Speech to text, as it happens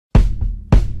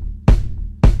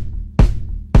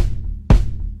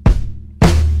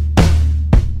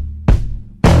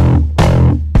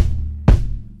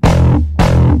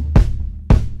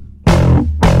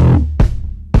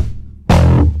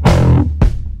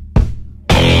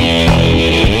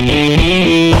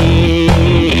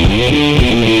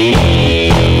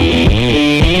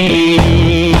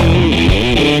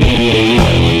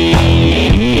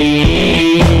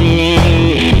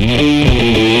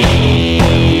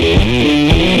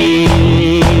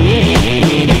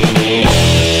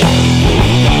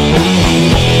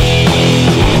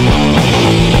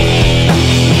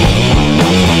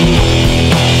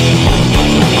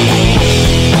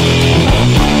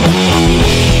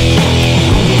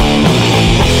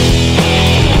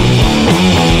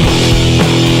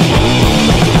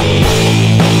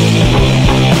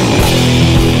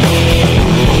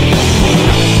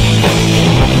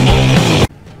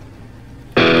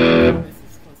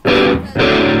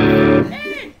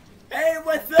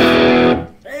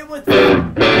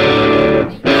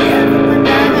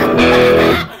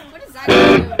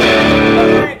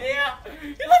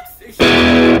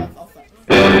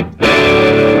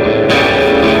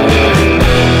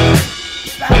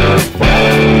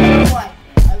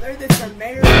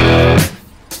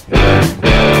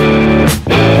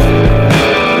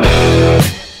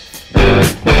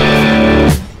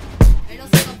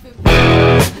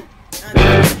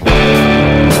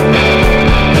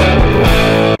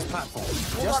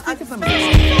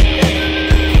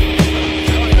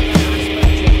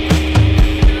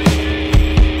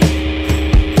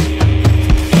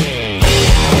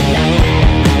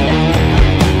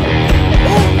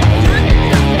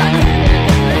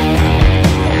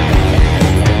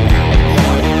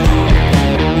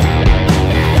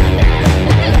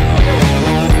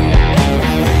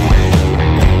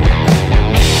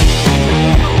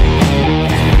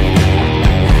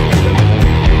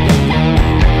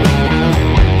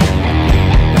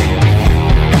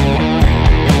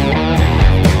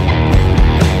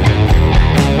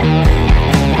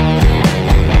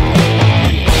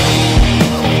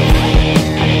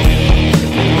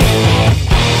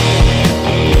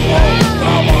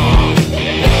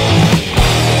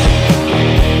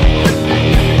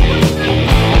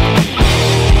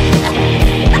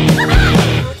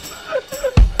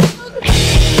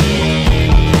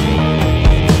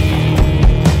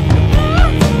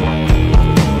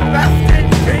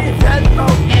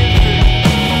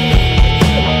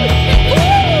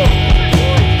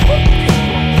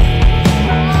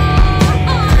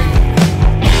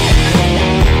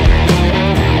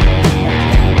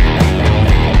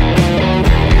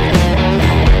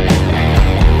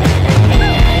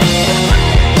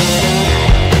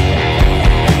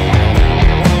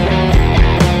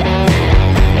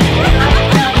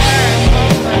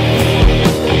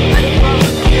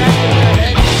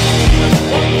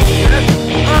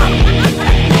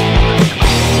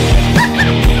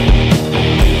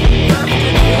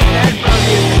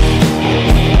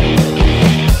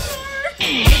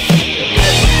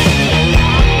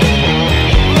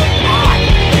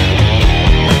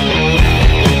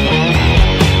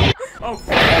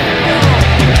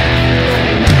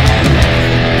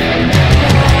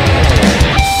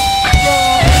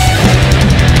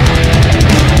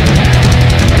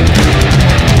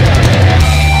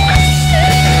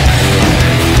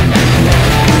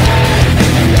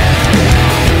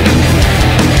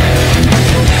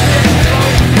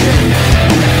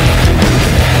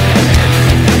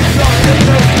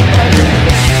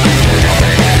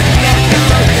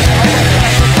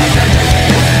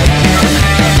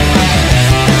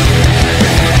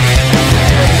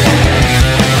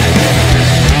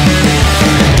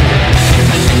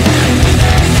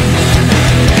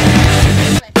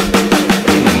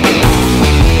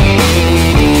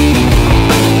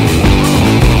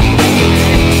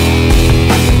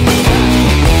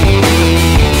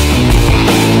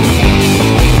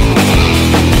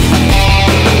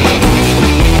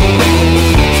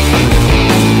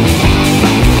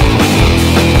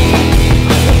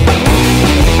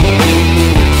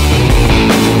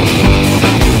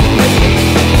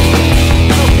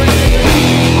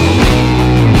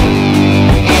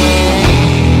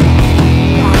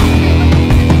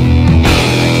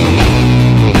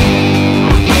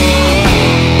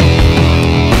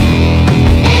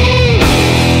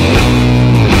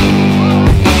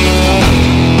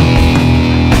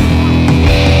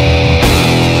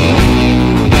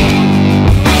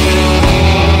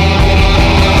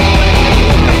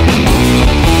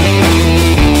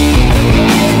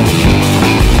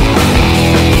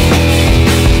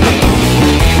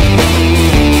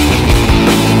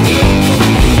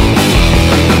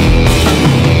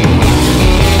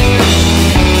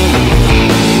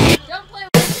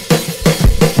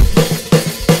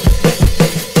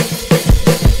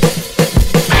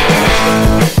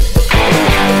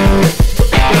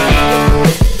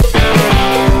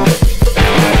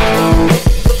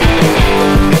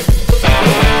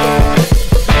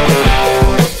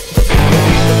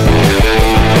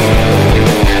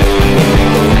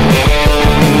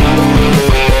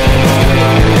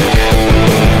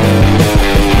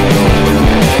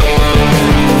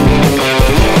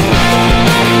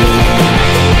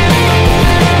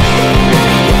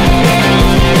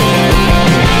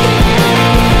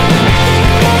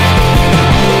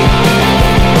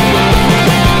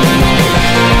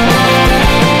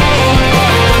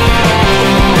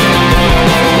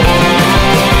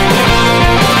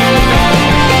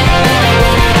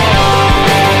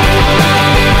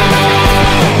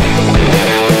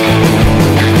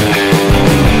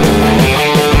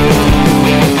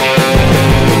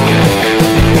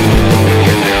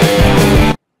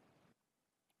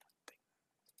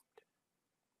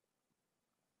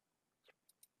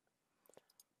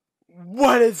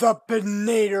What is up,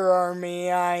 Inator Army?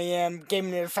 I am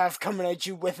Inator coming at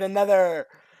you with another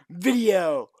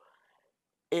video.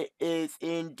 It is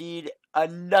indeed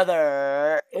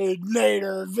another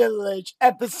Inator Village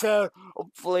episode.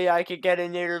 Hopefully I could get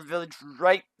Inator Village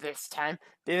right this time.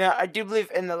 You know, I do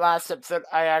believe in the last episode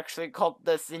I actually called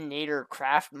this Inator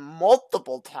Craft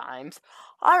multiple times.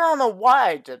 I don't know why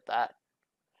I did that.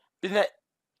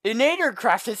 Inator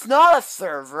Craft is not a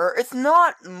server, it's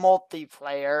not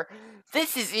multiplayer.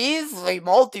 This is easily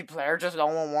multiplayer, just no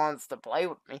one wants to play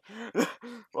with me.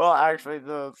 Well, actually,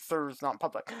 the server's not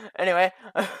public. Anyway,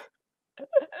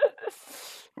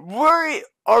 we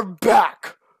are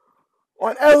back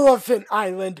on Elephant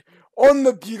Island on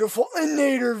the beautiful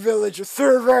Inator Village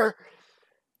server,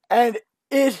 and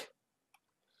it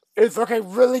is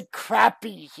looking really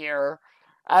crappy here.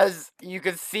 As you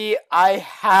can see, I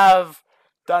have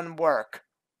done work.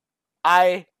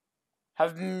 I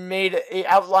have made an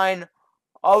outline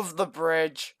of the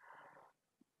bridge.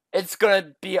 It's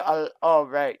gonna be a... Oh,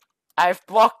 right. I've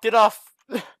blocked it off.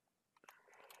 Herd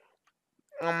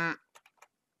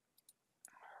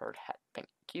hat, thank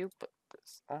you. Put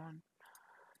this on.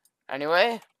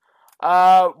 Anyway,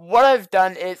 what I've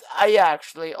done is I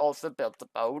actually also built a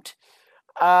boat.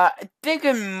 I think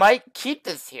I might keep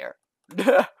this here.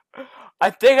 I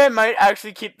think I might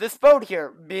actually keep this boat here,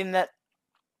 being that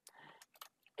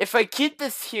if I keep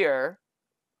this here,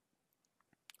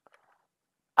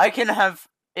 I can have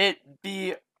it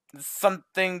be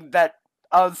something that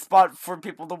a spot for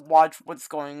people to watch what's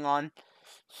going on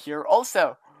here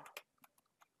also.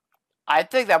 I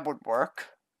think that would work.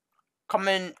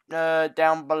 Comment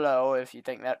down below if you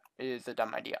think that is a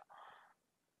dumb idea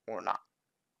or not.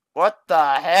 What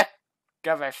the heck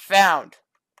have I found?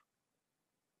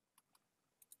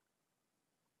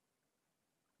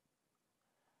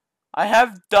 I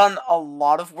have done a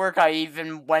lot of work. I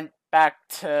even went back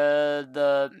to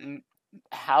the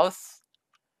house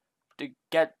to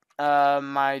get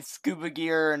my scuba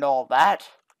gear and all that.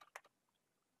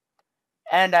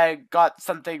 And I got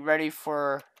something ready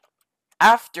for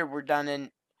after we're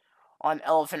done on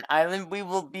Elephant Island. We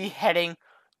will be heading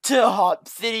to Hop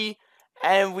City,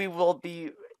 and we will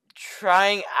be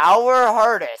trying our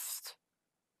hardest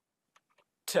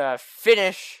to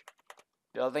finish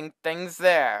building things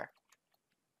there.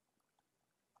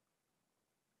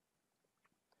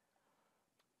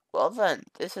 Well then,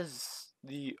 this is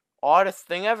the oddest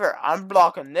thing ever. I'm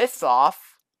blocking this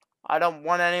off. I don't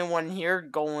want anyone here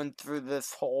going through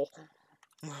this hole.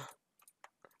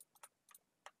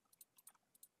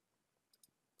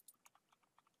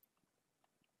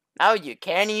 Now you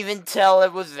can't even tell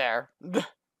it was there.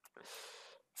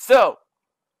 So,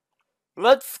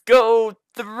 let's go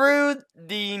through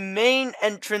the main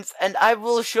entrance and I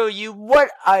will show you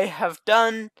what I have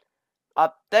done.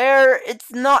 Up there,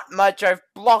 it's not much. I've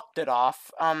blocked it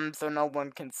off, so no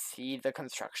one can see the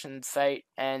construction site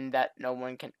and that no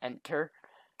one can enter.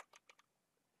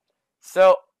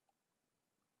 So,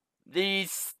 the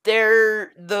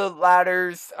ladder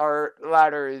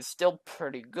is still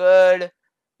pretty good.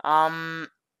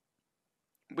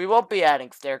 We won't be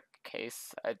adding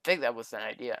staircase. I think that was an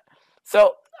idea.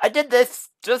 So, I did this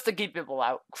just to keep people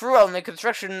out. Crew only,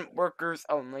 construction workers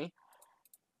only.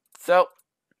 So,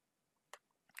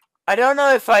 I don't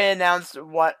know if I announced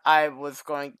what I was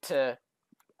going to...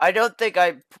 I don't think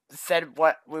I said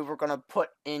what we were going to put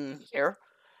in here.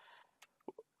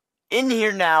 In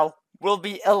here now will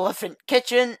be Elephant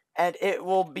Kitchen, and it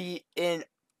will be in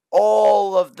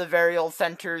all of the burial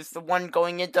centers. The one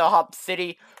going into Hop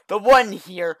City, the one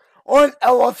here on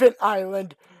Elephant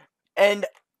Island, and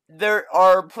there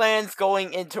are plans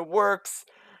going into works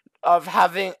of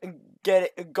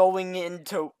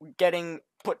getting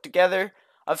put together,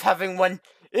 of having one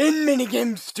in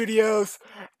Minigame Studios,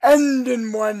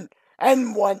 and one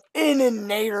in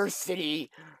Inator City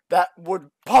that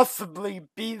would possibly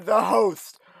be the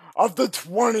host of the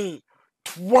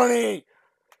 2020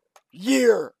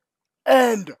 year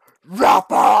end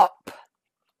wrap up,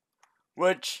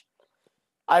 which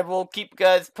I will keep you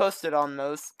guys posted on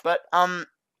those. But at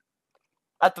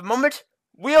the moment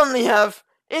we only have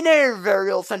Inator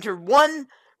Burial Center 1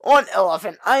 on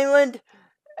Elephant Island.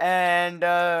 And,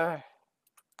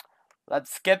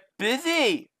 let's get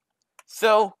busy.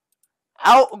 So,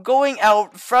 going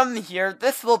out from here,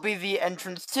 this will be the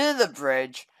entrance to the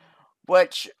bridge,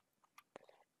 which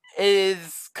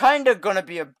is kind of gonna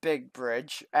be a big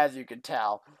bridge, as you can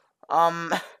tell.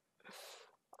 I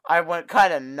went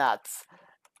kind of nuts.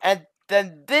 And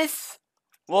then this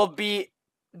will be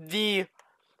the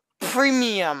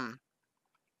premium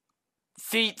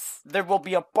seats. There will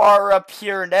be a bar up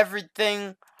here and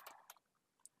everything.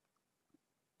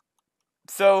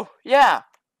 So, yeah.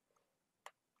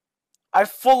 I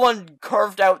full-on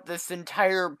carved out this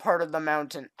entire part of the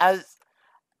mountain.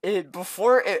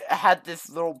 Before it had this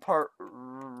little part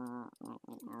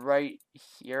right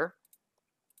here.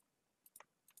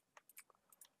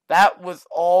 That was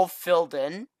all filled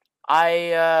in.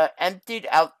 I emptied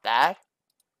out that.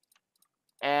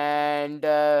 And,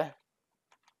 well,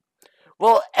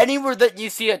 anywhere that you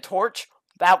see a torch,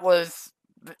 that was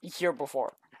here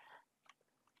before.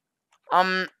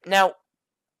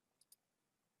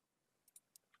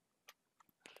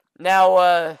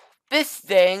 Now, this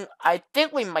thing, I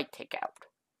think we might take out.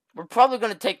 We're probably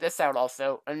going to take this out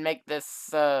also, and make this,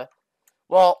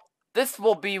 well, this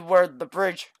will be where the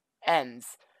bridge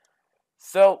ends.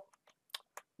 So,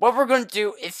 what we're going to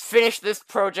do is finish this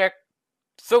project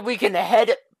so we can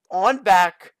head on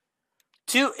back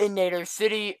to Inator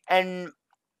City and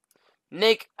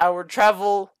make our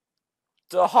travel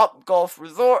to Hop Golf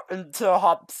Resort and to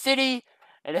Hop City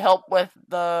and help with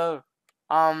the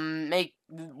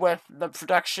with the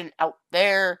production out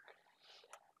there.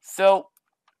 So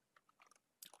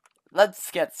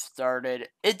let's get started.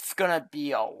 It's gonna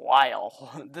be a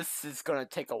while. This is gonna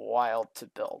take a while to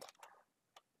build.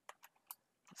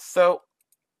 So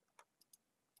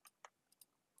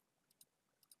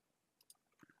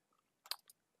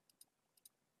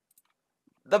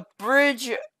the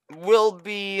bridge will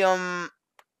be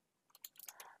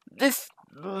this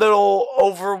little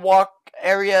overwalk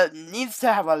area needs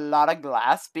to have a lot of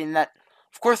glass, being that,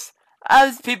 of course,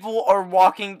 as people are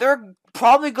walking, they're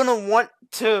probably gonna want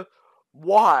to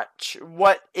watch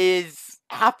what is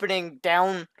happening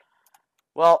down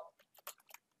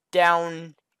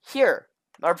here.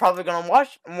 They're probably gonna want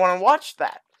to watch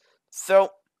that.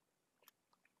 So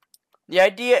the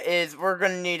idea is we're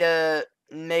gonna need to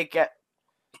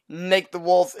make the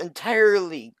walls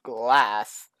entirely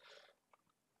glass.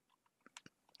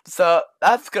 So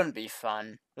that's gonna be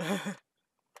fun.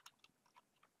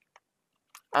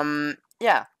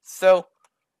 Yeah. So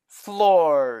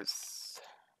floors.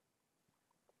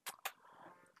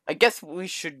 I guess we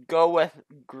should go with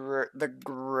the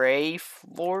gray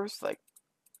floors, like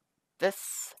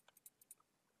this.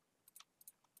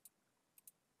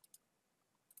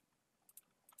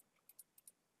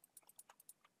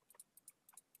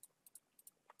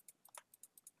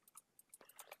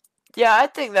 Yeah, I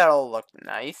think that'll look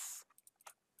nice.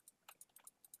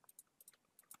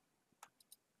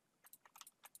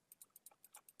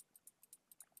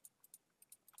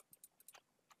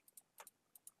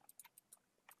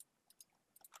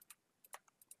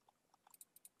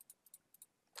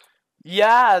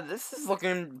 Yeah, this is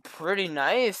looking pretty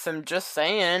nice, I'm just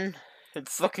saying.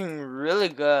 It's looking really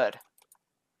good.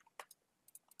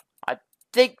 I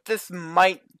think this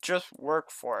might just work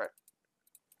for it.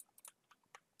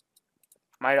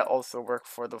 Might also work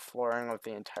for the flooring of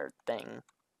the entire thing.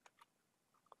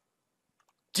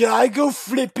 Did I go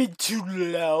flipping too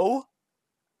low?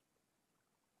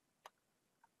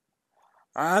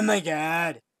 Oh my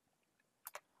god.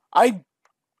 I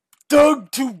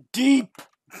dug too deep.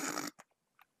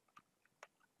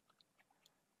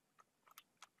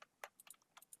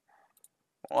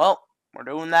 Well, we're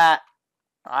doing that.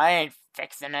 I ain't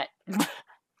fixing it.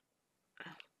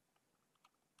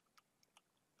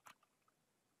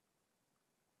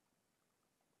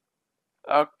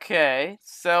 Okay,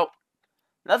 so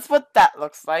that's what that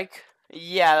looks like.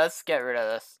 Yeah, let's get rid of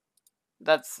this.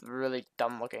 That's really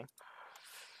dumb looking.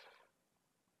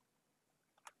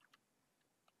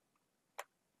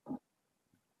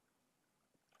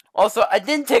 Also, I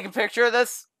didn't take a picture of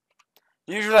this.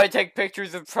 Usually I take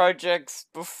pictures of projects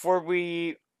before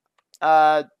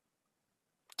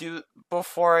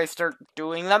before I start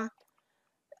doing them.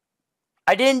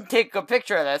 I didn't take a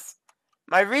picture of this.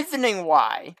 My reasoning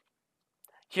why,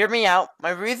 hear me out, my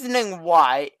reasoning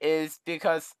why is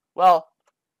because, well,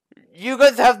 you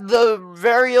guys have the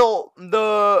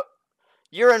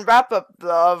year-end wrap-up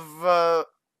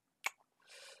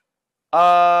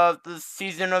of the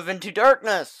season of Into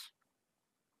Darkness.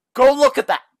 Go look at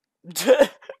that.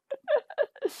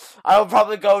 I'll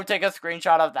probably go take a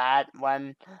screenshot of that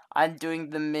when I'm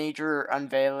doing the major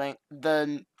unveiling,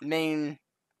 the main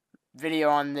video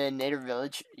on the Inator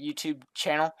Village YouTube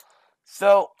channel.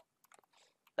 So,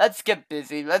 let's get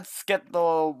busy. Let's get the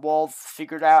walls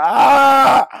figured out.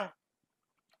 Ah!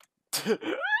 I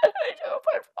know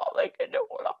I'm falling into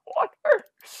water.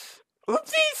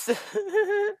 Oopsies!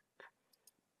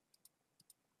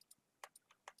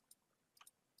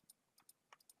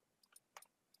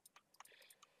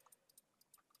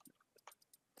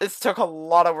 This took a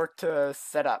lot of work to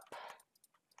set up.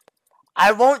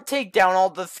 I won't take down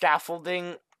all the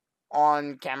scaffolding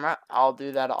on camera. I'll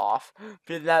do that off.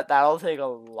 Because that'll take a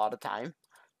lot of time.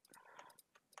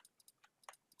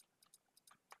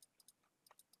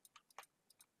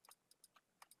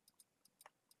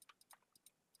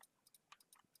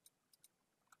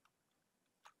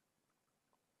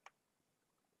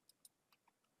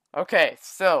 Okay,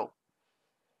 so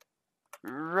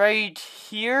right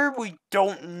here we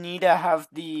don't need to have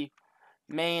the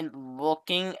main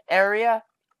looking area.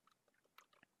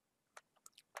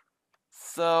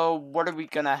 So what are we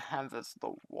gonna have as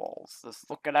the walls? Let's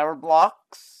look at our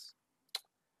blocks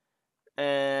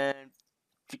and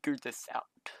figure this out.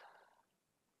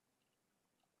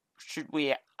 Should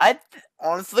we?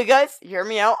 Honestly, guys, hear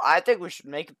me out. I think we should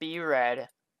make it be red.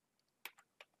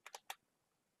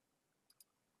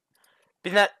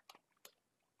 Being that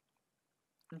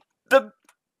the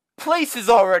place is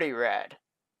already red.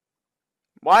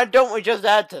 Why don't we just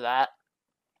add to that?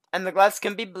 And the glass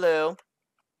can be blue.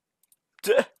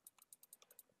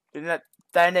 And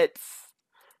then it's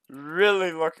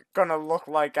really gonna look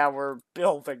like our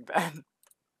building then.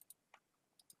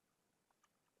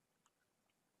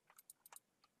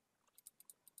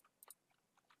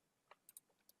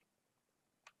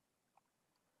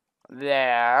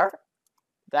 There.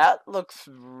 That looks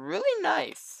really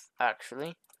nice,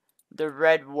 actually. The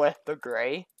red with the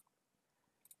gray.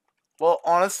 Well,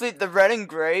 honestly, the red and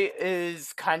gray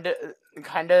is kind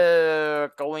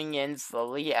of going in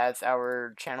slowly as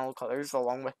our channel colors,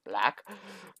 along with black.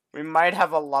 We might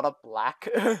have a lot of black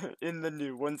in the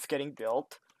new ones getting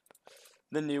built.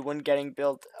 The new one getting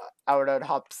built out at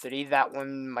Hop City, that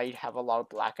one might have a lot of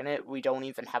black in it. We don't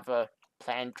even have a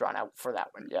plan drawn out for that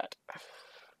one yet.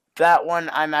 That one,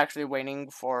 I'm actually waiting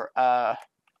for a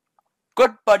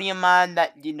good buddy of mine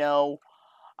that, you know,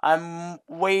 I'm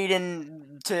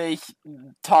waiting to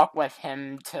talk with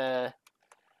him to...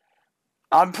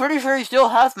 I'm pretty sure he still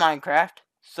has Minecraft,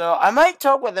 so I might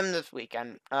talk with him this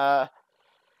weekend. Hey,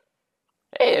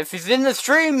 if he's in the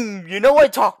stream, you know I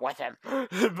talk with him.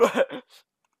 But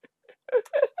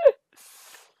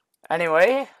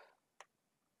anyway,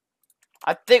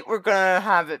 I think we're gonna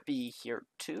have it be here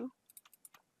too.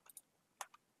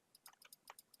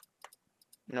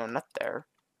 No, not there.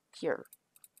 Here.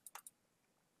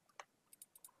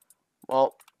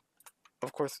 Well,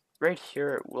 of course, right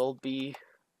here it will be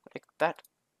like that.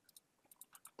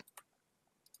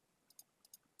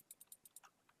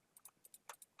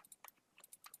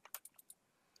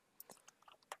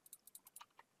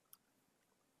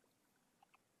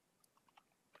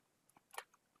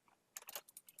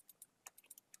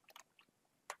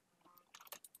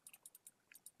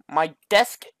 My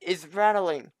desk is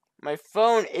rattling. My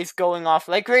phone is going off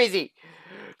like crazy.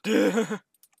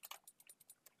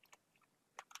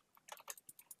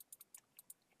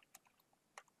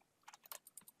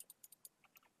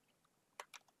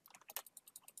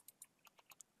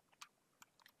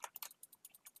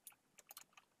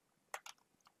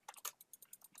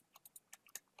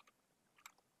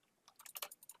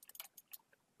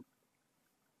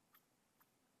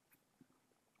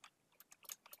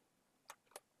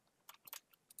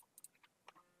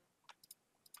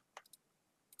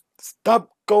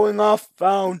 Stop going off,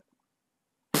 phone.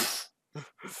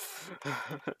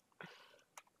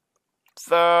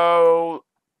 So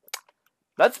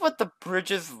that's what the bridge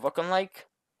is looking like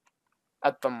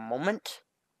at the moment.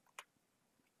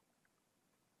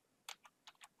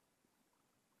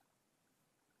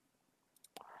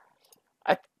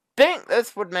 I think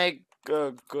this would make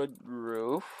a good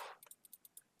roof.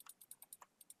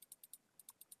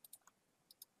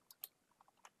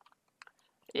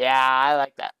 Yeah, I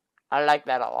like that. I like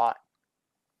that a lot.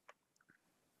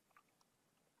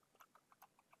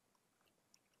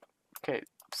 Okay,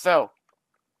 so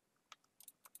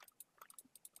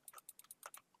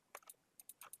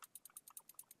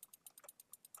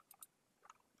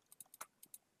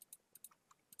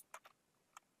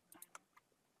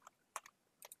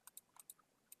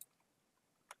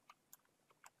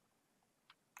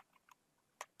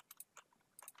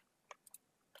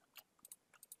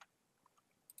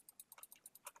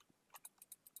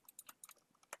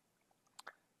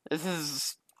this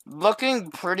is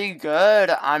looking pretty good.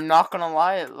 I'm not gonna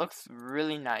lie, it looks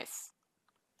really nice.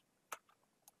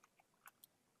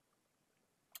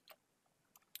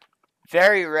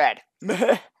 Very red.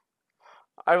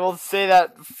 I will say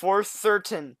that for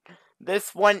certain.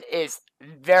 This one is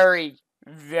very,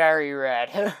 very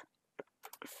red.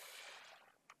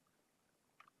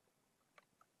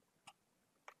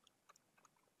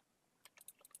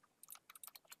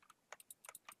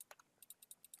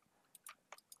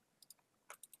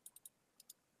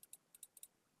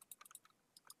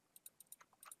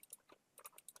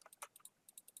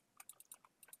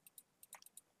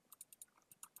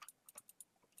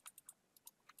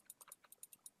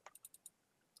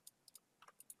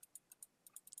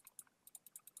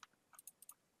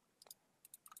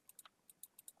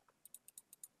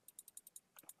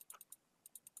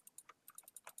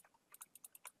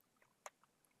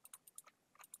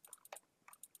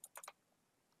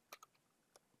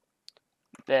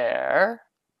 There.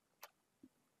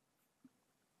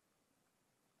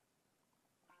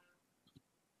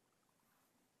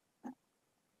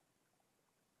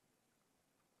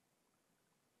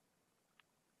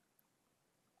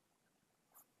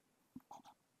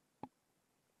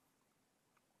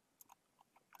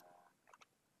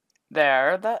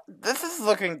 There. This is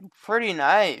looking pretty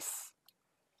nice.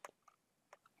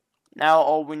 Now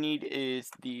all we need is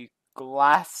the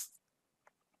glass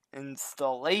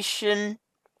installation.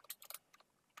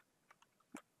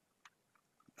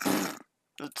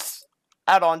 Let's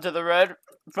add on to the red.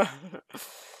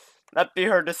 That'd be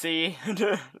hard to see.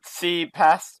 See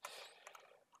past.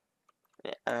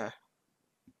 Yeah.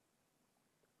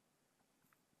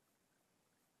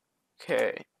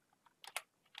 Okay.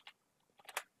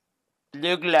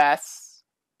 Blue glass.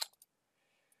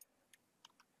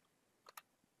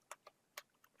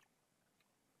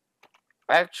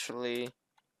 Actually,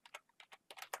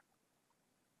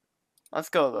 let's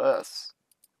go with this.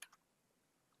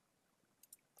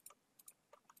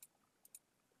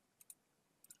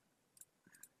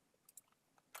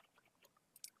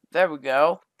 There we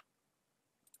go.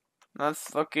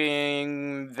 That's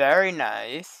looking very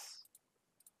nice.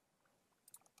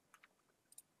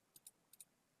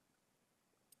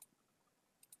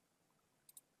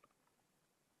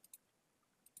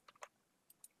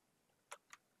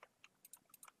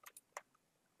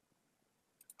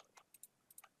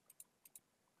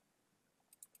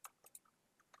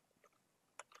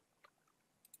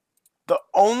 The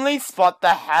only spot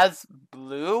that has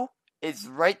blue is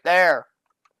right there.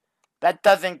 That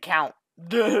doesn't count.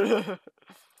 The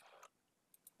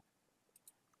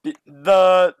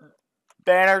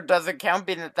banner doesn't count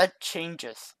because that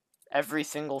changes. Every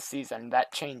single season,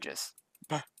 that changes.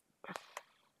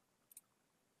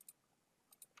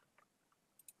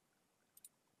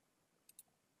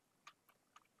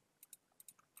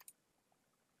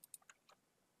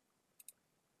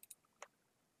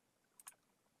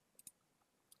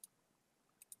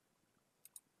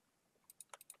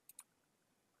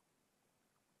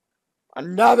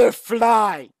 Another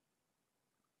fly!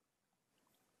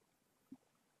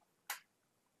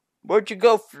 Where'd you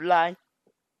go, fly?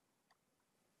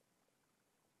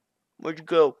 Where'd you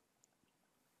go?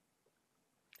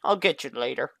 I'll get you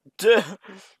later.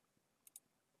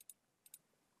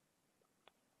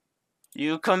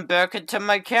 You come back into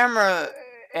my camera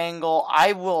angle,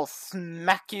 I will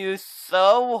smack you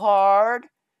so hard,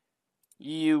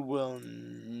 you will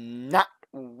not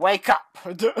wake up.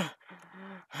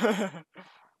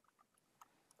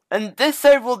 And this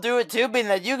side will do it too, being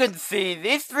that you can see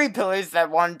these three pillars that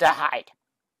wanted to hide.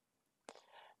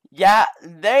 Yeah,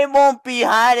 they won't be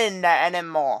hiding that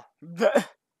anymore.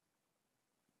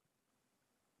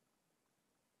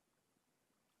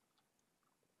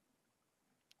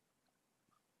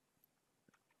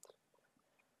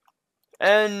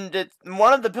 And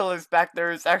one of the pillars back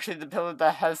there is actually the pillar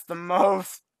that has the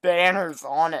most banners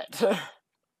on it.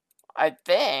 I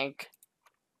think.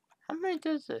 How many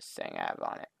does this thing have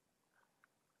on it?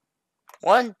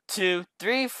 1, 2,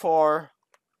 3, 4,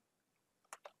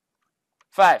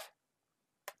 5.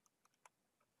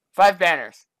 5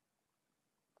 banners.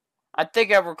 I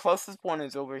think our closest one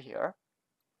is over here.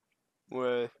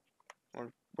 Where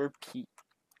Pete?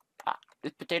 Ah,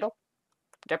 this potato?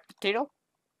 Is that potato?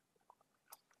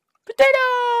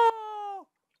 Potato!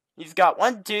 He's got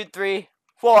 1, 2, 3,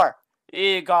 4.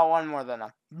 He got one more than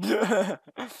him.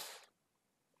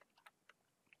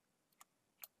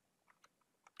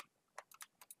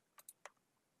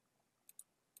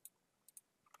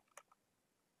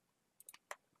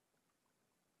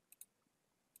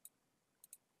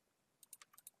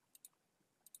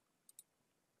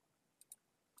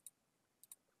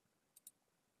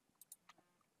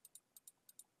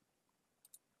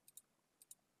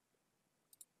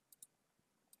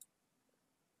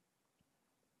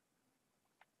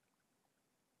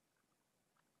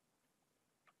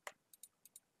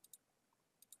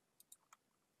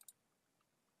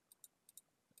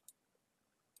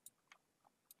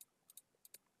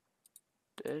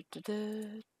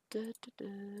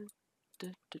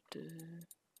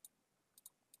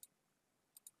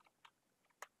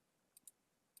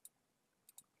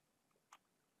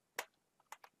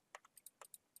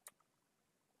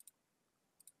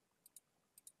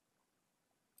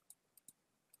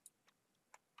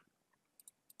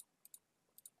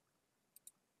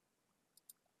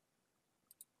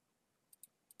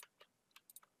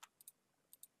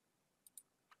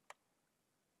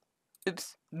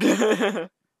 Oops. There,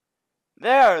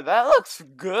 that looks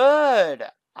good.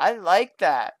 I like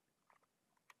that.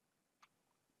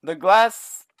 The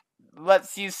glass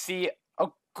lets you see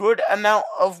good amount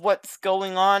of what's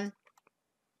going on.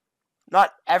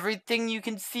 Not everything you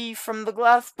can see from the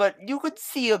glass, but you could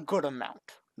see a good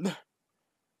amount. It's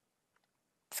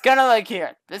kind of like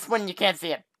here. This one you can't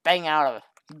see it. Bang out of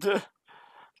it.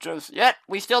 Just, yet,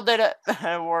 we still did it.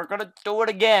 We're gonna do it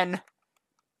again.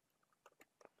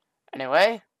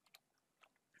 Anyway.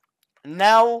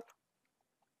 Now,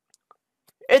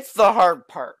 it's the hard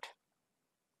part.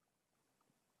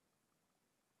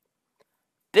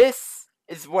 This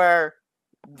is where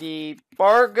the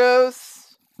bar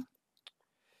goes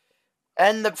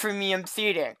and the premium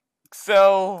seating.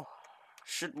 So,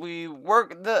 should we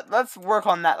work let's work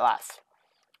on that last.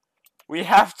 We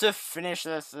have to finish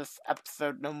this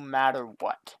episode no matter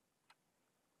what.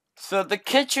 So the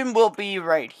kitchen will be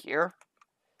right here.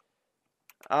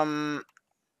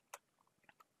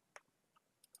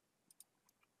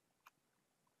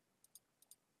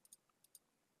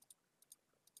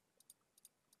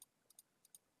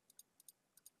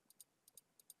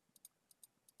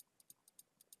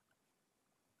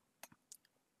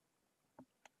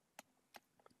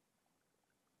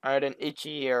 I had an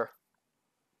itchy ear.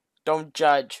 Don't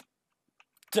judge.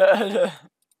 The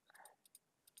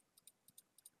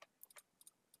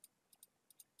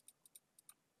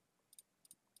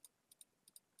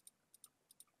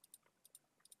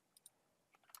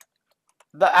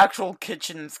actual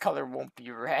kitchen's color won't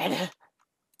be red.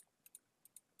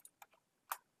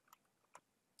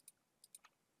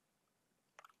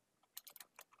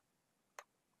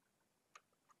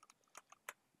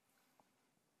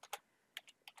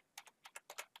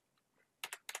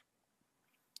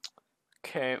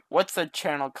 Okay, what's the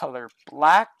channel color?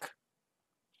 Black,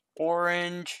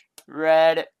 orange,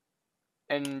 red,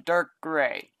 and dark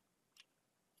gray.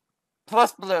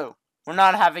 Plus blue. We're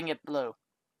not having it blue.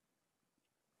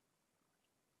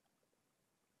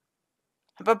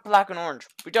 How about black and orange?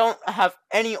 We don't have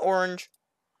any orange.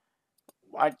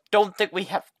 I don't think we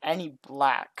have any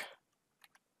black.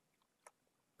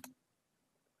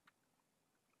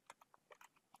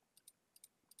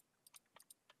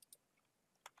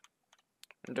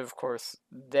 And of course,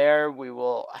 there we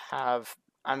will have,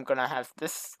 I'm gonna have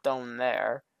this stone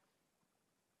there.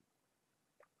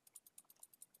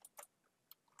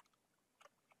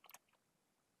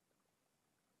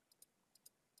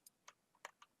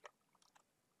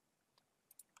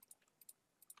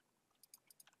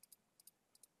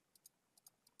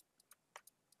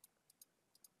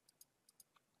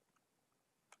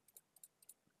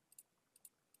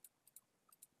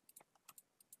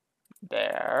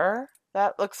 There.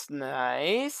 That looks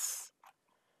nice.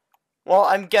 Well,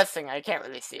 I'm guessing. I can't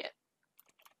really see it.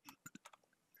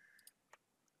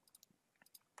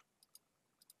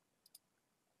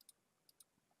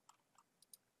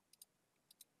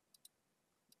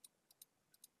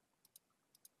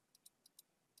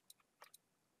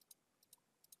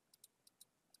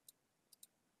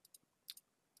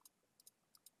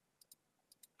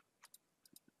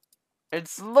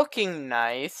 It's looking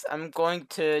nice. I'm going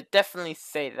to definitely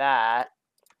say that.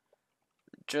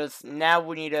 Just now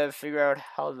we need to figure out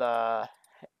how the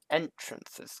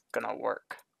entrance is gonna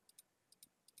work.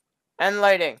 And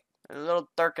lighting. A little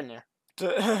dark in here.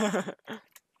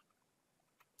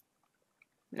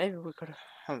 Maybe we could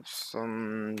have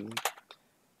some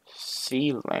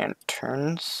sea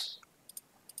lanterns.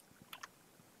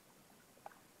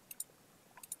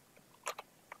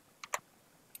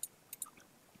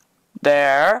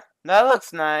 There. That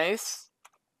looks nice.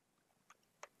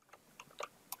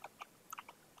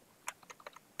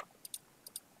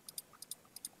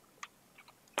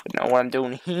 Don't know what I'm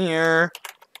doing here.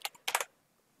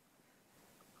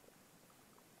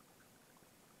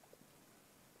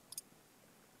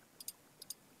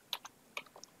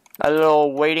 A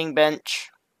little waiting bench.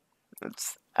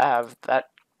 Let's have that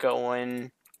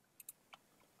going.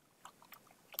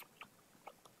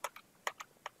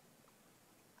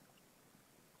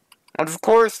 And of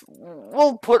course,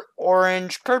 we'll put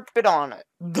orange carpet on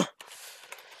it.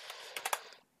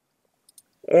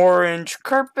 Orange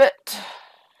carpet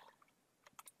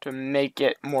to make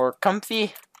it more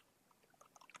comfy.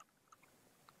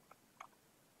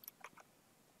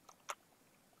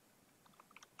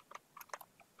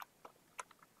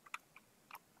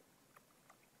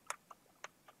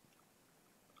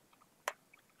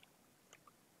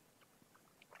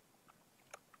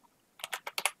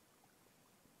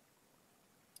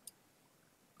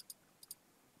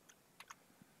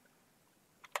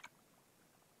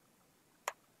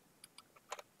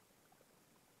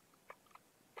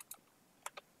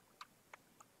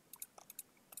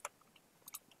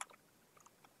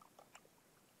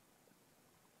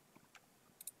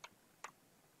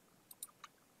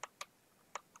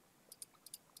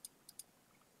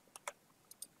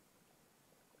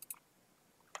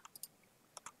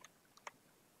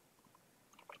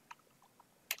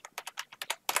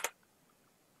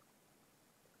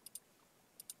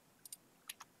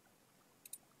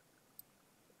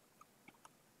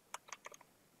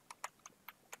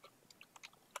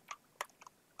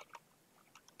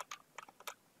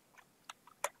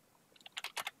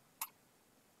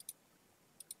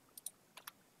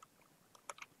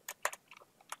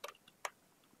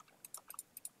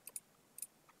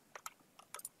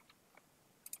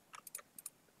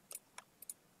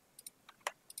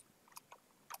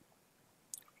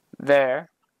 There.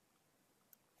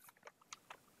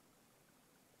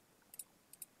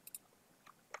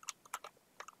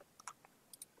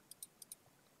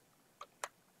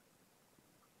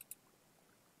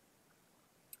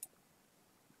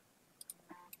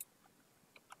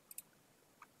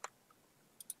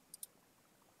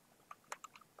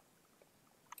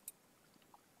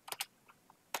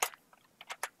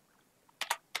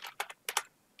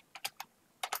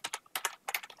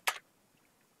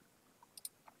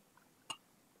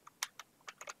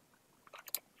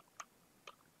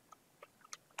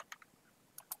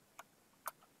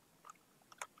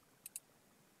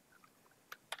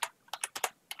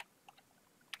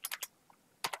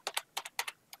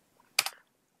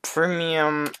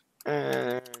 Premium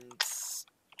and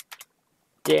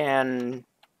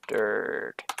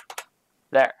standard.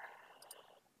 There.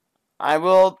 I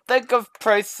will think of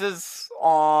prices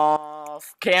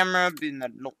off camera, being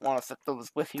that I don't want to set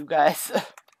those with you guys.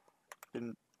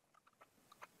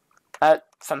 That's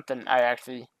something I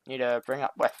actually need to bring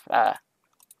up with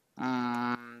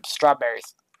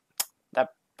strawberries. That'd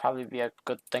probably be a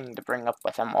good thing to bring up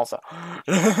with them also.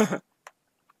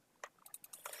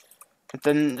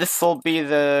 Then this will be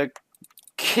the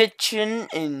kitchen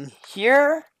in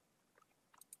here.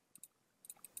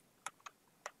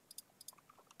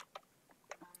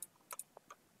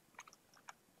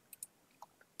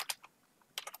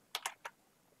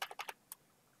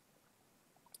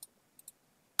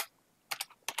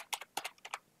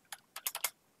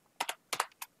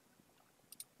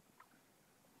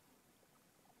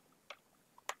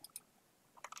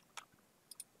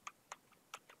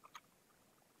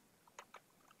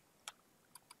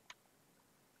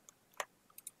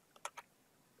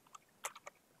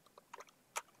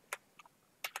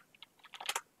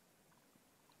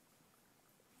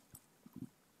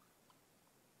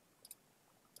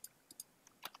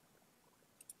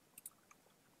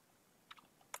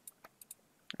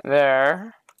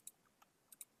 There.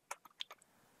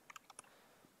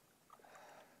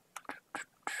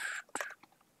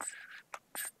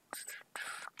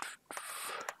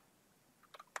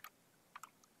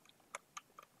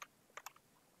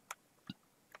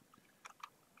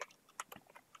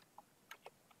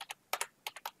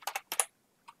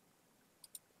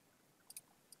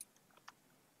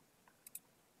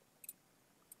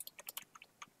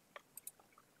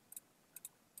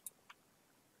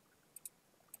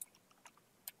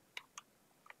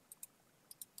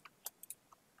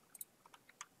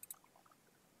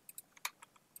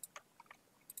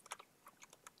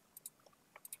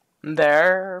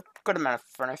 There. Good amount of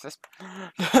furnaces.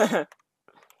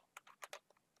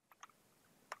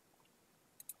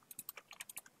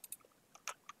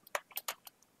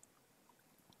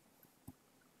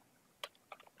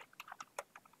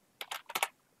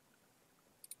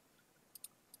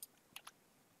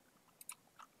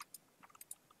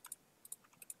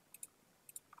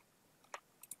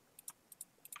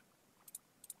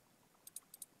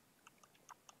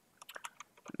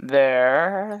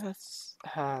 There. Let's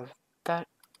have that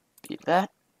be that.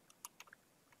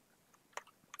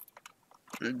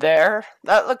 There.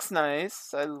 That looks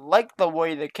nice. I like the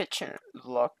way the kitchen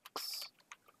looks.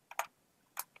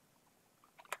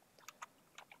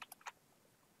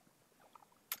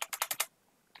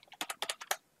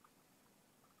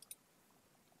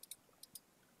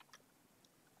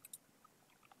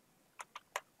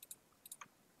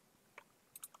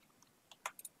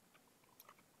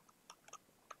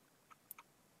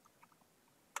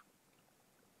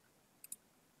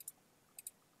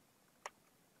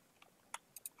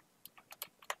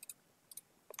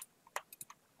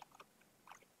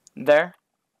 There.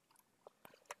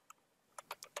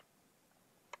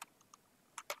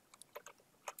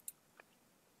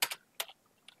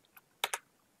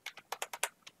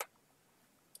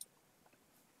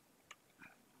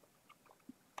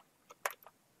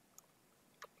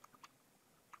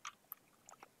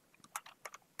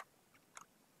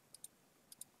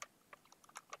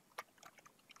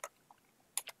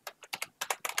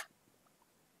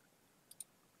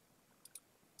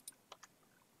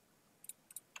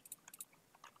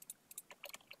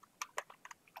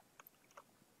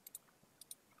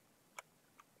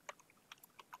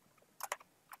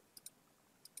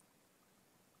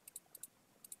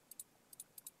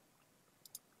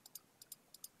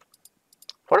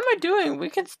 What am I doing? We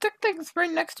can stick things right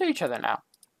next to each other now.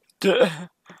 Duh.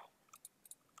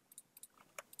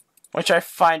 Which I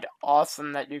find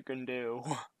awesome that you can do.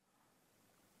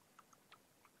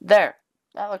 There.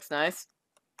 That looks nice.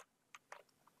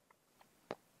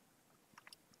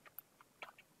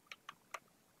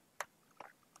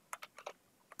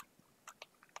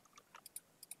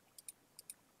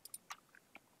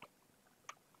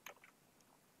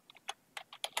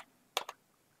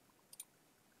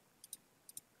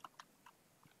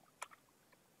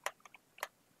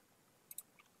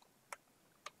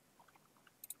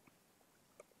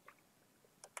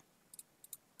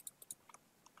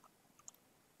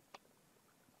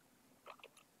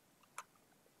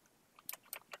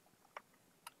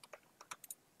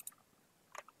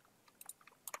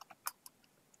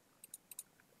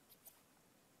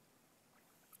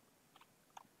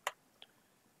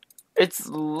 It's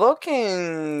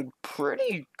looking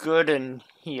pretty good in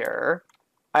here.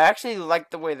 I actually like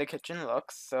the way the kitchen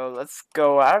looks, so let's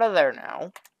go out of there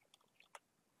now.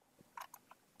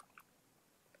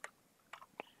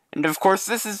 And of course,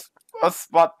 this is a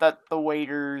spot that the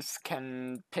waiters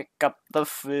can pick up the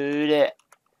food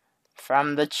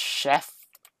from the chef.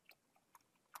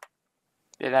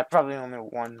 Yeah, that probably only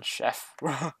one chef.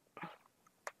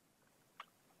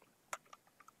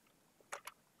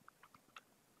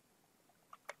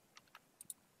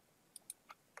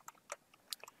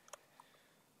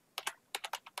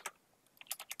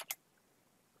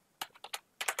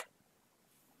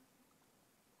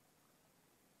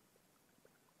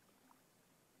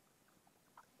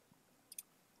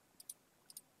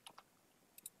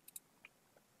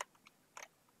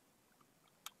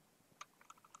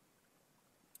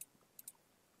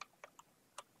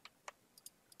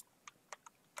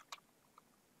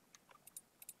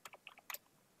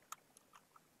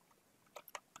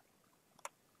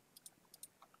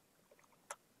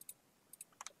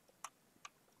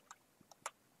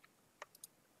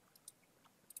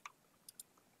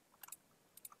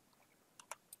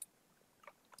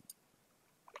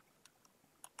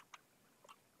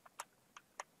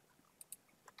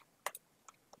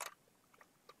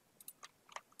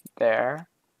 There.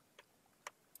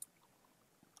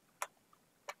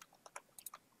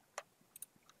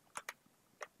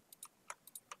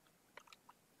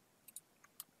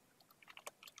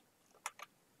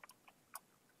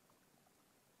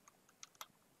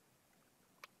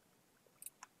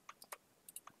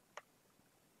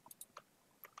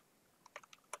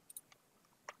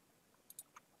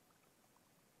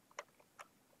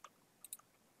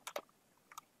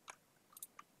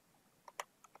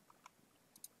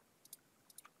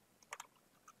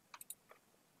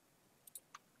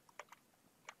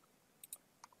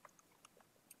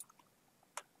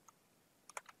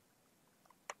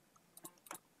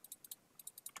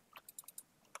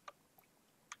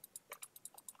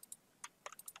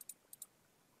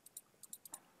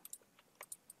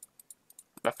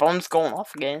 My phone's going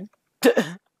off again.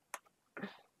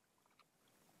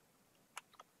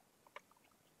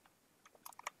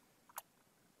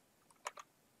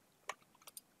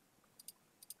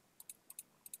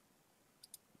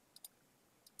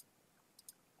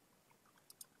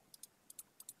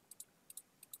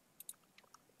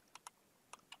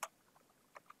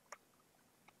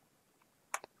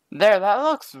 There, that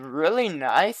looks really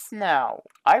nice now.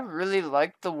 I really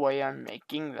like the way I'm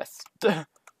making this.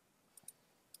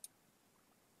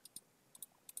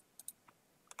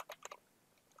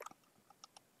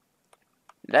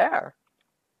 There.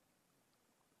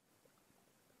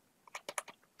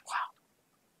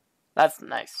 That's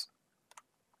nice.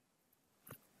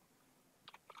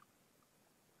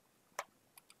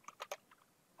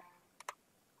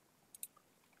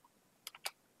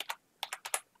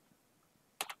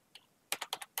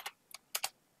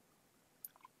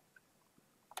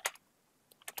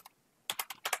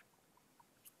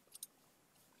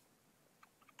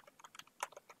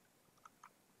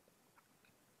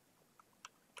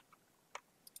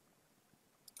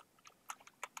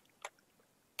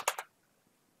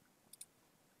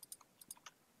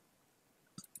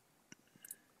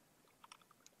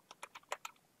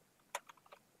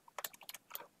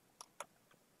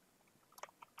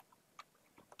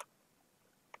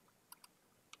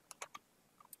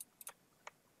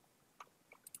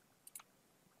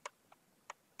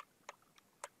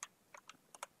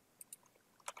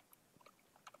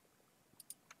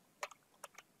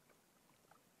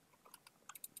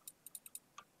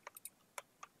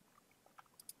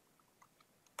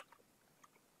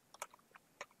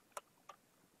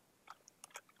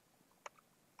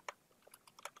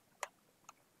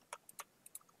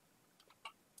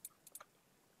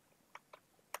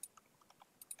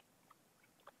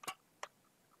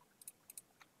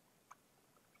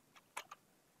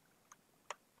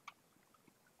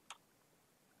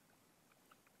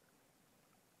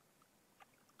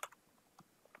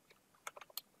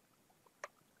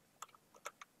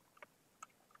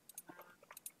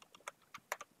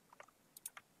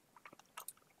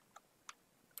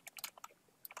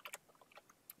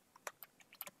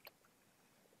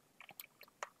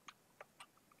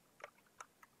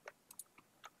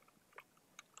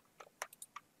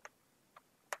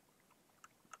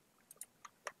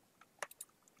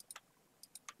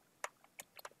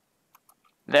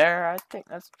 There, I think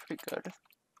that's pretty good.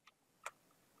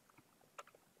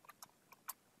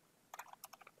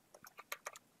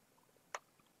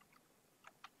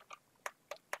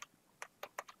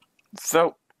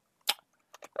 So,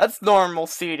 that's normal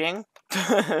seating.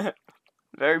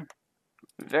 Very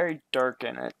very dark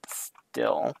in it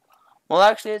still. Well,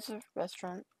 actually, it's a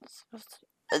restaurant.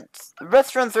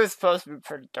 Restaurants are supposed to be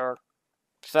pretty dark.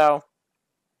 So,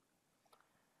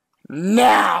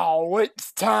 now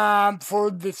it's time for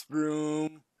this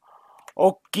room.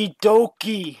 Okie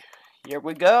dokie. Here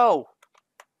we go.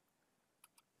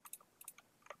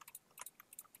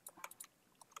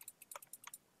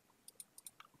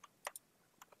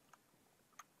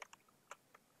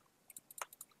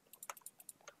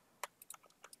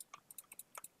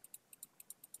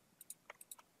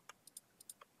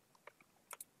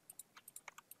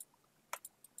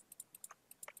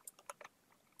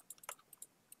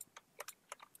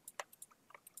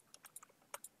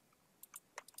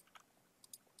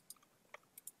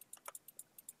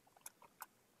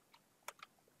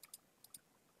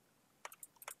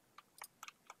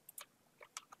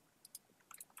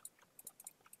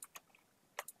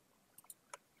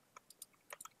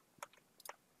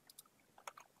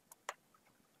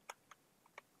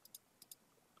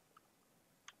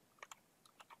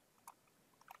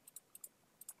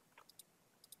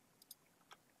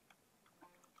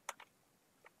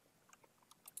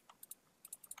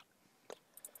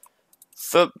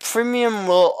 So, premium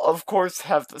will, of course,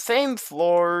 have the same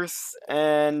floors,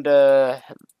 and,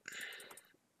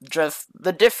 just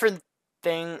the different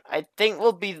thing, I think,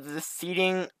 will be the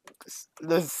seating,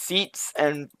 the seats,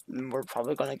 and we're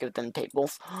probably gonna give them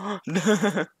tables.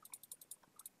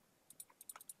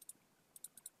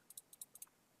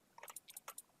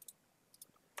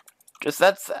 Just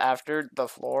that's after the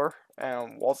floor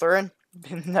and walls are in.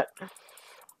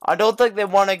 I don't think they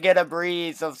want to get a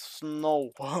breeze of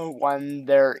snow when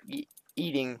they're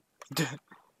eating.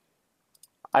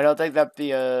 I don't think that'd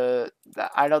be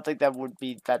I don't think that would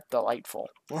be that delightful.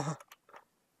 Well,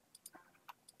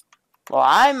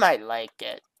 I might like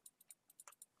it.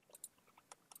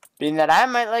 Being that I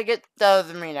might like it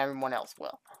doesn't mean everyone else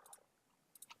will.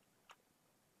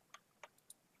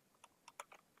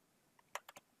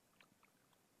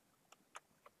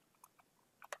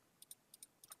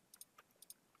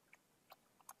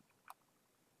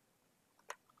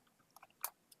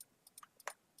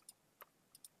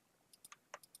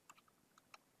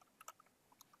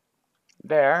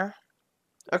 There.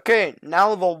 Okay,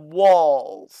 now the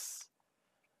walls.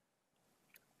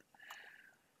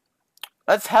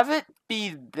 Let's have it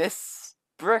be this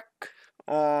brick.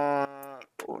 Or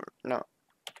no.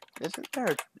 Isn't there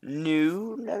a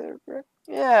new nether brick?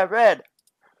 Yeah, red.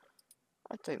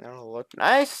 I think that'll look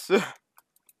nice.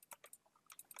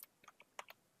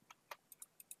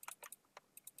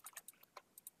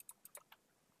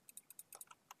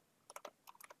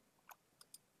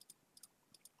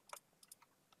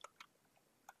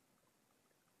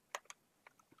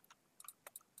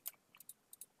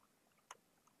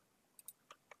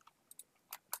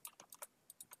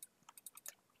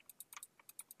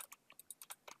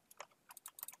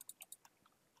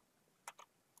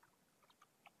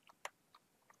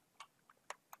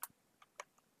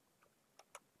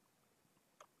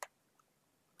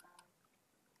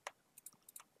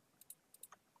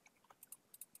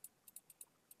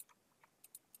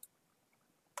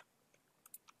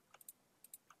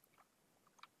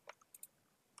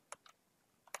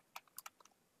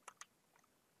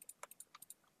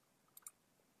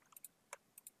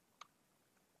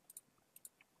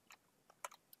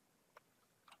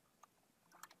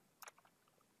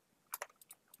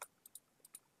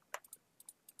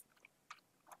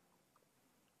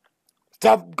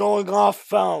 Stop going off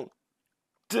phone.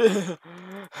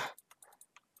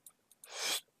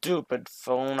 Stupid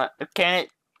phone. Can't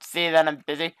it see that I'm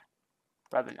busy?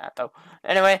 Probably not, though.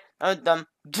 Anyway, that was dumb.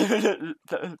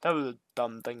 That was a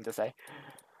dumb thing to say.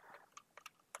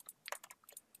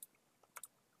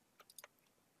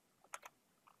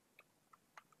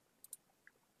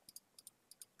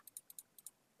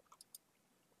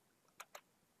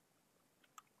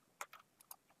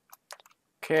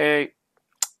 Okay.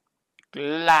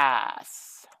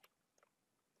 Glass.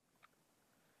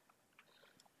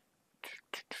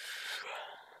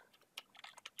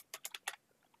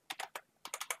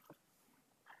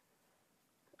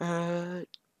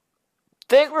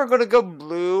 Think we're gonna go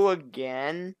blue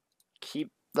again.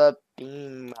 Keep the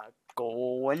beam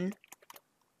going.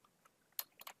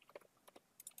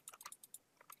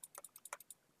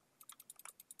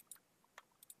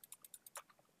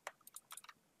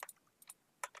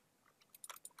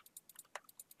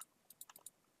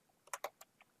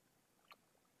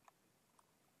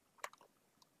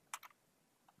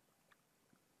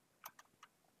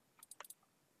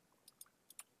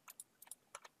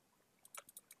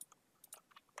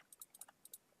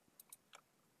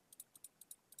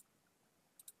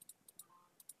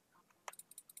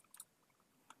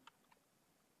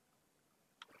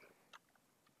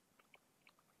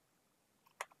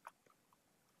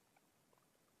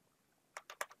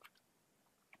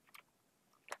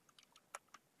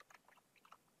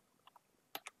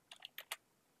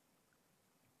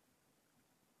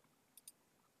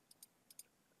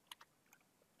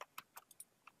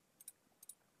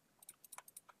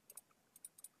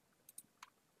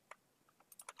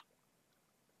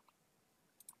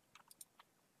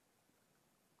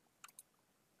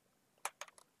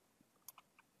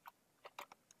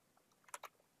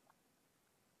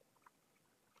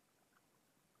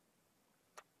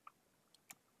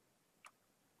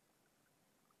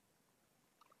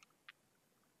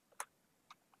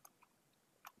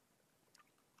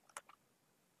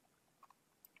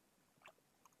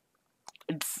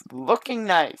 It's looking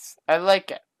nice. I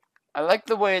like it. I like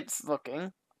the way it's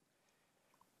looking.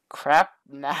 Crap,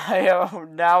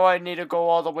 now I need to go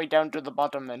all the way down to the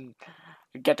bottom and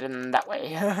get in that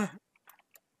way. At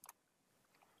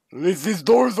least these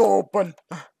doors are open.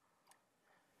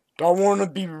 Don't want to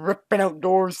be ripping out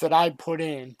doors that I put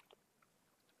in.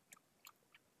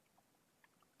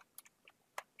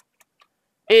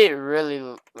 It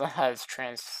really has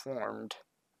transformed.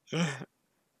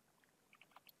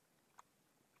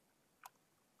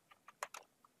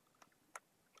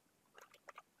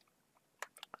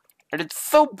 And it's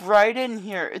so bright in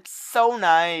here. It's so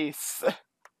nice.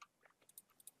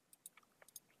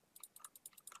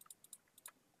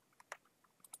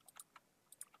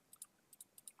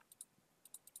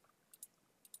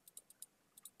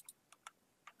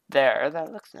 There,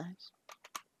 that looks nice.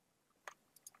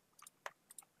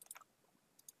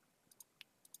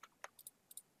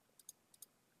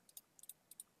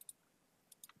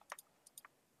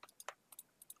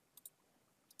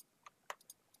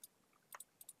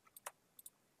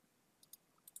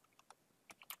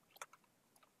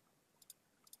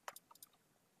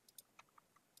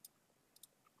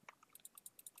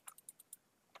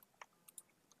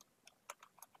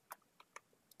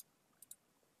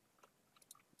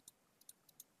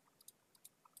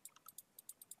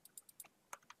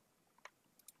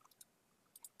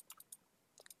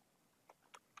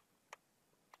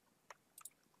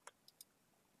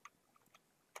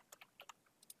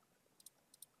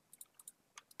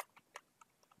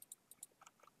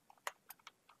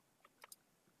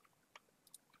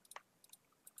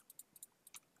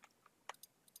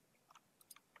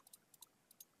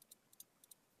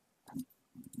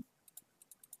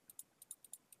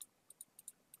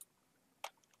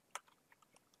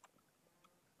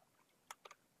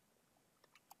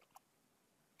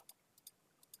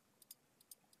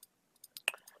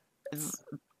 It's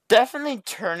definitely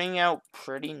turning out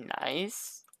pretty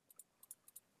nice.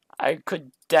 I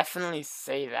could definitely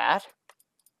say that.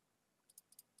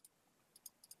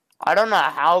 I don't know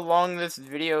how long this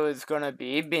video is gonna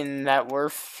be, being that we're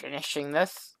finishing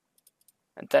this.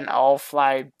 And then I'll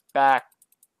fly back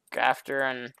after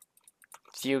and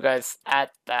see you guys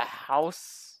at the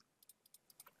house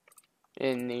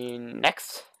in the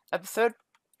next episode.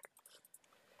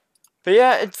 But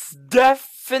yeah, it's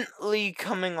definitely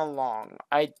coming along.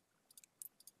 I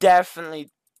definitely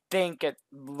think it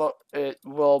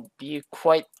will be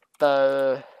quite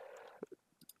the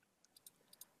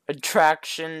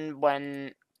attraction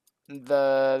when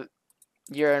the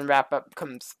year-end wrap-up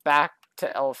comes back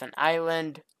to Elephant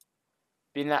Island.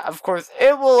 Being that, of course,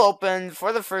 it will open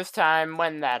for the first time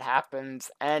when that happens,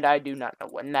 and I do not know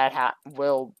when that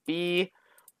will be.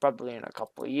 Probably in a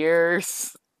couple of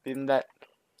years. Being that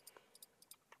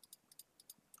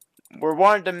we're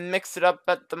wanting to mix it up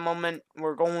at the moment.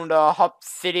 We're going to Hop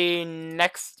City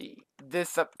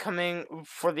this upcoming,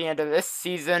 for the end of this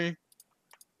season.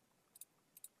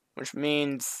 Which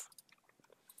means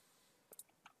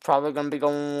probably going to be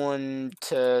going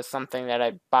to something that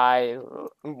I buy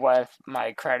with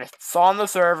my credits on the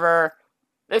server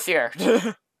this year.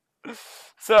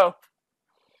 So,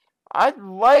 I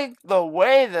like the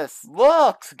way this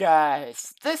looks,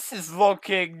 guys. This is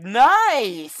looking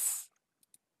nice.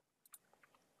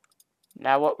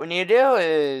 Now what we need to do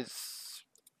is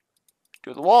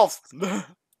do the walls.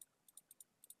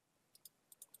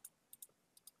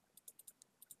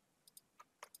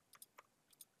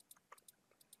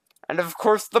 And of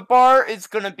course the bar is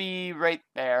gonna be right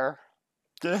there.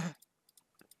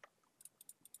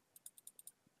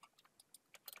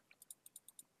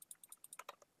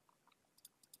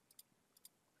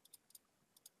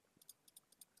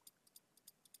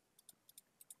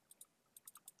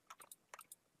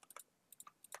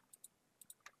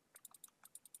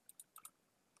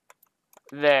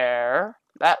 There.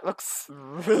 That looks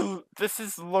this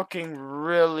is looking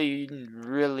really,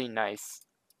 really nice.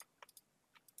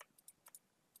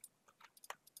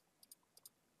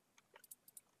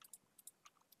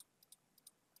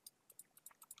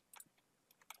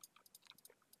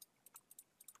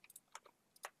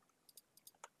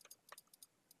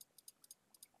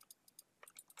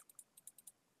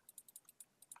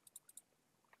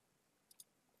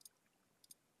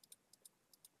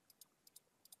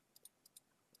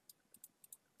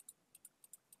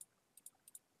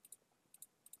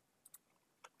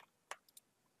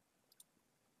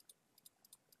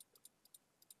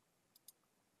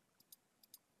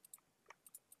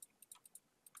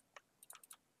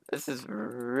 This is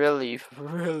really,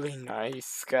 really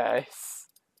nice, guys.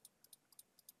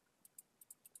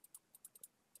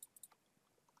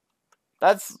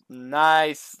 That's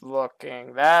nice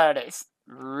looking. That is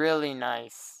really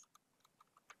nice.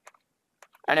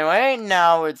 Anyway,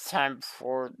 now it's time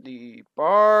for the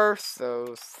bar,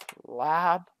 so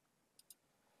slab.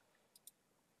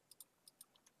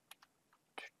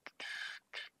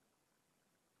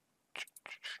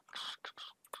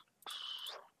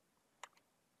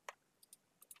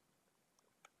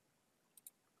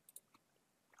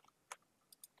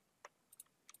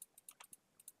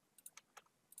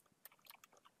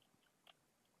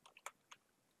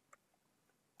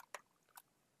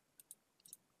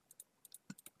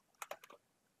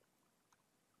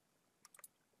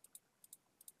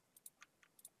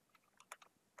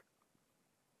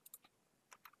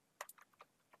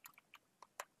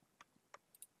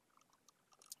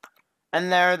 And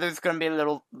there's gonna be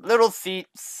little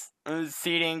seats,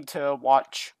 seating to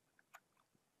watch.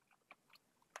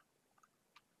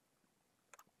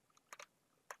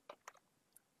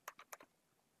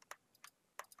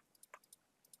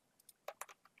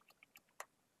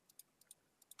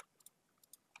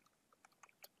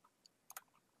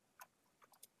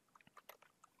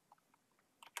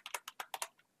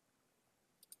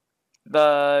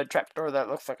 The trapdoor that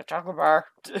looks like a chocolate bar.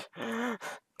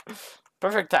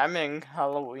 Perfect timing,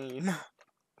 Halloween.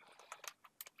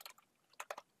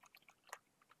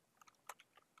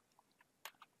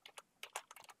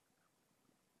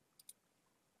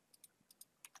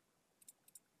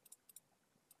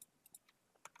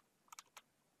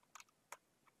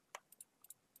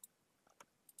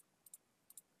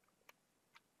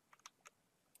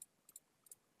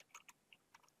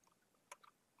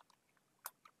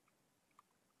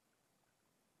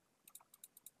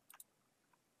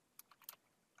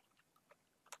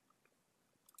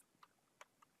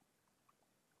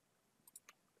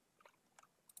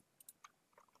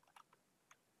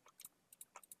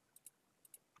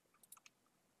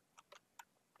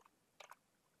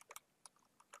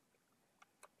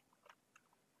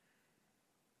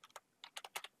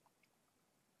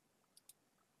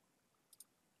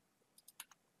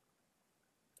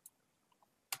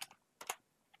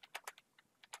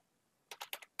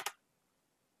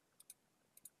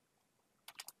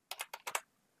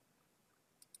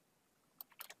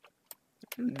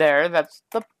 There, that's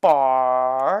the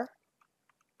bar.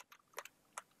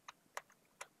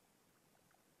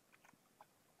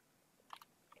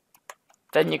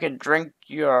 Then you can drink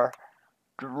your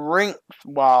drinks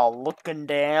while looking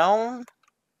down.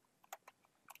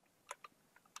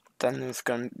 Then there's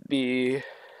gonna be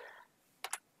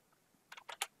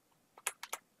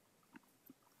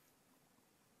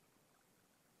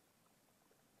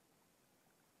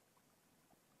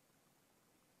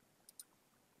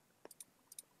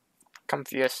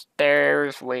comfiest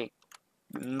stairs,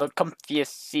 the comfiest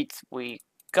seats we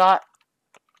got.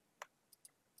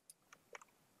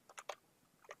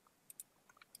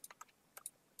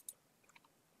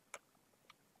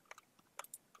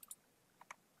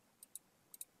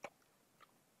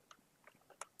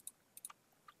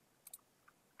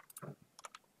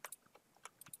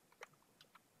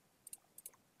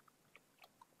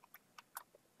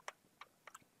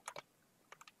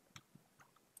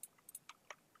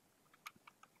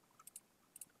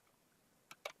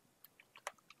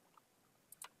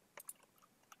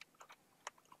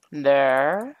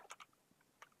 There.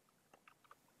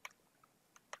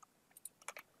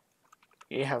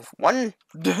 You have one.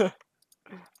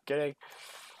 Kidding.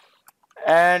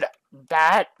 And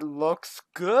that looks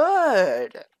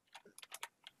good.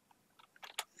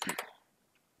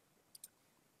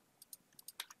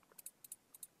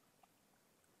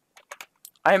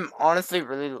 I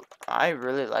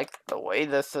really like the way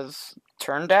this has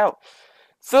turned out.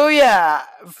 So yeah,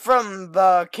 from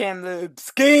the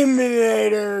Kamloops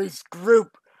Gaminators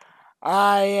group,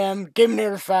 I am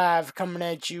Gaminator 5 coming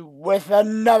at you with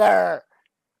another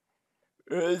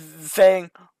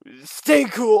saying, stay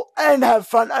cool and have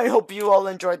fun. I hope you all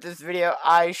enjoyed this video.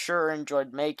 I sure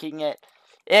enjoyed making it.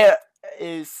 It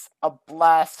is a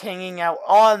blast hanging out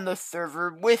on the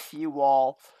server with you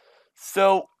all.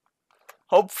 So,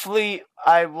 hopefully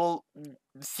I will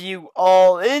see you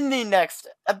all in the next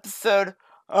episode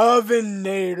of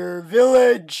Inator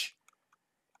Village.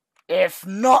 If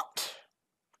not,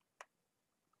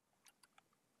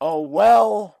 oh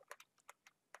well.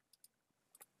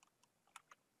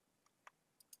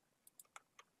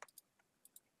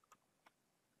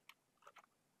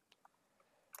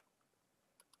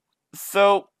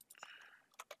 So,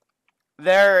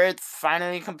 there, it's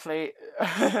finally complete.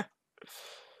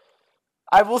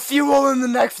 I will see you all in the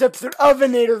next episode of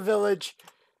Inator Village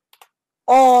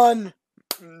on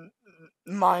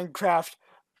Minecraft.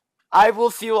 I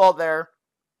will see you all there.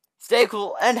 Stay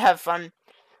cool and have fun.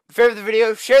 favorite the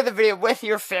video, share the video with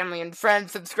your family and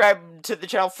friends, subscribe to the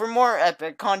channel for more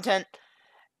epic content,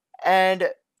 and,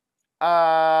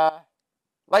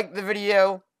 like the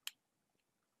video,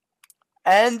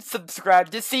 and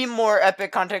subscribe to see more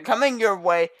epic content coming your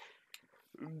way.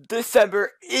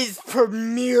 December is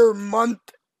premiere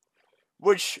month,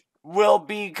 which will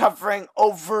be covering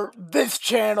over this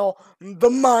channel, the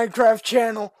Minecraft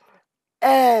channel,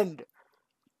 and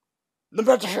the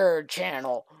Pineterest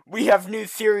channel. We have new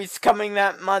series coming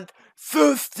that month,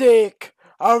 so stick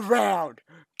around.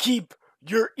 Keep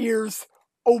your ears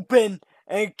open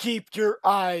and keep your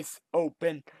eyes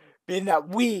open, being that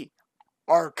we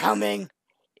are coming.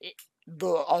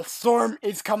 A storm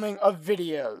is coming of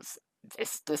videos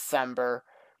this December.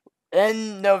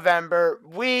 In November,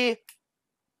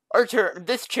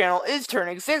 this channel is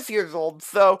turning 6 years old,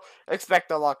 so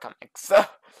expect a lot coming. So,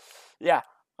 yeah,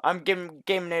 I'm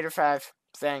Inator 5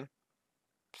 saying,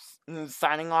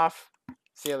 signing off.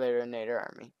 See you later, Inator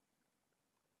Army.